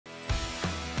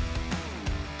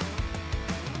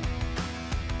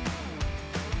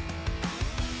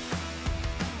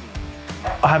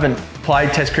I haven't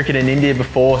played Test cricket in India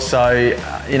before, so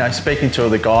you know, speaking to all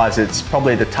the guys, it's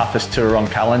probably the toughest tour on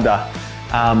calendar.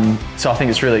 So I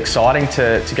think it's really exciting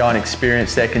to go and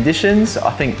experience their conditions.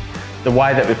 I think the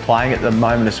way that we're playing at the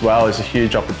moment as well is a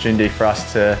huge opportunity for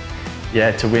us to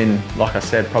win, like I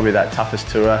said, probably that toughest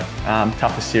tour,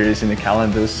 toughest series in the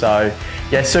calendars. So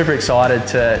yeah, super excited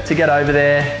to get over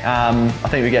there. I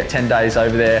think we get 10 days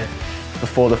over there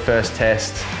before the first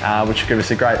test, which will give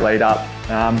us a great lead up,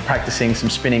 practicing some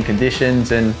spinning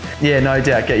conditions, and yeah, no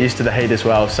doubt get used to the heat as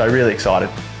well. So really excited.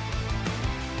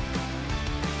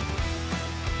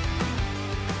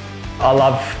 I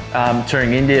love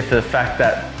touring India for the fact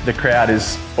that the crowd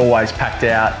is always packed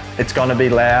out. It's going to be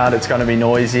loud, it's going to be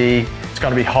noisy, it's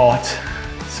going to be hot.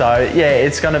 So yeah,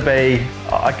 it's going to be,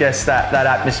 I guess that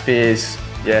atmosphere is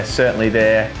certainly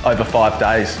there over 5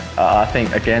 days. I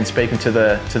think, again, speaking to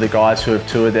the guys who have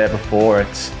toured there before,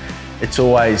 it's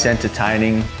always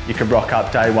entertaining. You could rock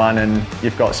up day one and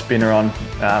you've got spinner on,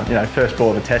 you know, first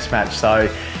ball of a test match.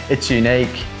 So it's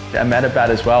unique. Ahmedabad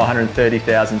as well,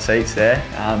 130,000 seats there.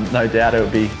 No doubt it will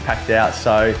be packed out.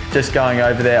 So just going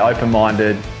over there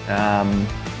open-minded,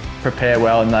 prepare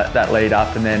well in that lead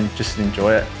up, and then just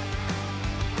enjoy it.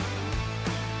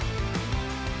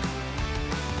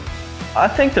 I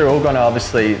think they're all going to,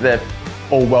 obviously, they're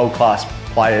all world-class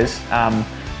players.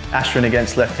 Ashwin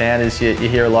against left-handers, you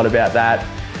hear a lot about that.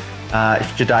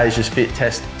 If Jadeja's fit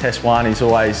test one, he's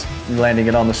always landing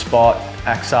it on the spot.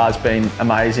 Aksar's been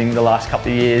amazing the last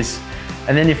couple of years.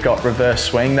 And then you've got reverse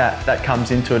swing that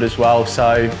comes into it as well.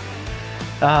 So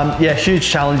yeah, huge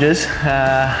challenges.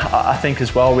 I think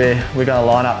as well we're going to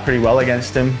line up pretty well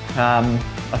against them.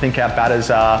 I think our batters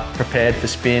are prepared for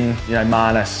spin. You know,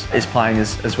 Marnus is playing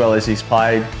as well as he's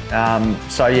played.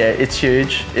 So yeah, it's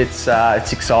huge. It's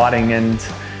exciting, and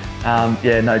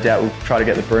yeah, no doubt we'll try to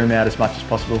get the broom out as much as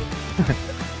possible.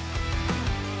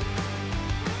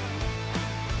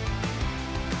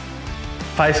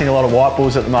 Facing a lot of white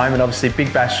balls at the moment. Obviously,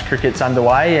 Big Bash cricket's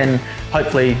underway, and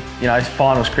hopefully, you know,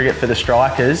 finals cricket for the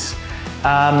strikers.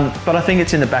 But I think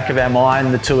it's in the back of our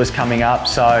mind, the tour's coming up,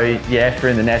 so yeah, if we're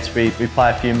in the nets, we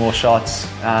play a few more shots,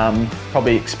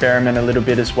 probably experiment a little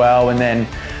bit as well. And then,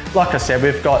 like I said,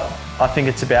 we've got, I think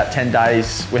it's about 10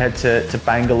 days. We head to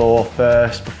Bangalore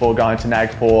first before going to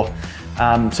Nagpur.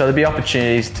 So there'll be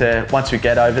opportunities to, once we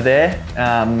get over there,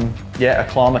 yeah,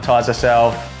 acclimatise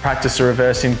ourselves, practice the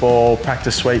reversing ball,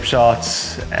 practice sweep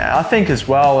shots. I think as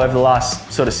well, over the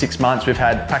last sort of 6 months, we've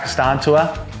had Pakistan tour,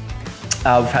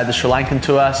 we've had the Sri Lankan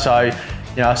tour, so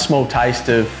you know, a small taste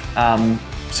of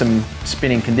some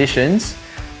spinning conditions,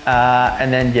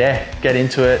 and then yeah, get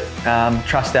into it,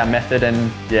 trust our method,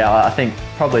 and yeah, I think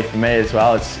probably for me as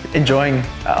well, it's enjoying,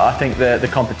 I think, the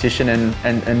competition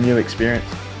and new experience.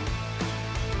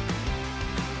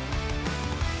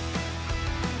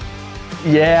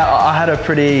 Yeah, I had a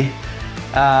pretty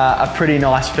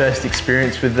nice first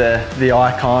experience with the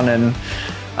Icon, and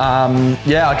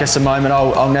yeah, I guess a moment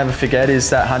I'll never forget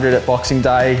is that 100 at Boxing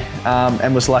Day,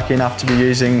 and was lucky enough to be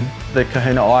using the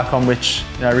Kahuna Icon, which,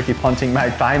 you know, Ricky Ponting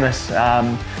made famous,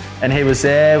 and he was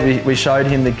there. We showed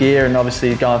him the gear, and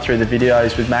obviously going through the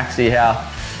videos with Maxi how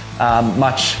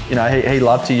much, you know, he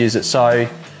loved to use it. So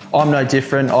I'm no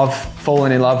different. I've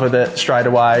fallen in love with it straight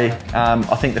away.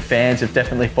 I think the fans have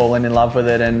definitely fallen in love with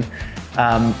it, and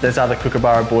there's other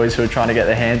Kookaburra boys who are trying to get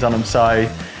their hands on them. So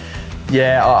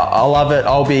yeah, I love it.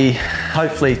 I'll be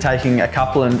hopefully taking a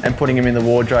couple and putting them in the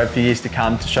wardrobe for years to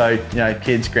come to show, you know,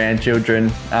 kids,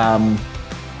 grandchildren.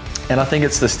 And I think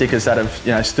it's the stickers that have,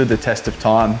 you know, stood the test of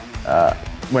time.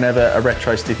 Whenever a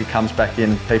retro sticker comes back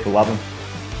in, people love them.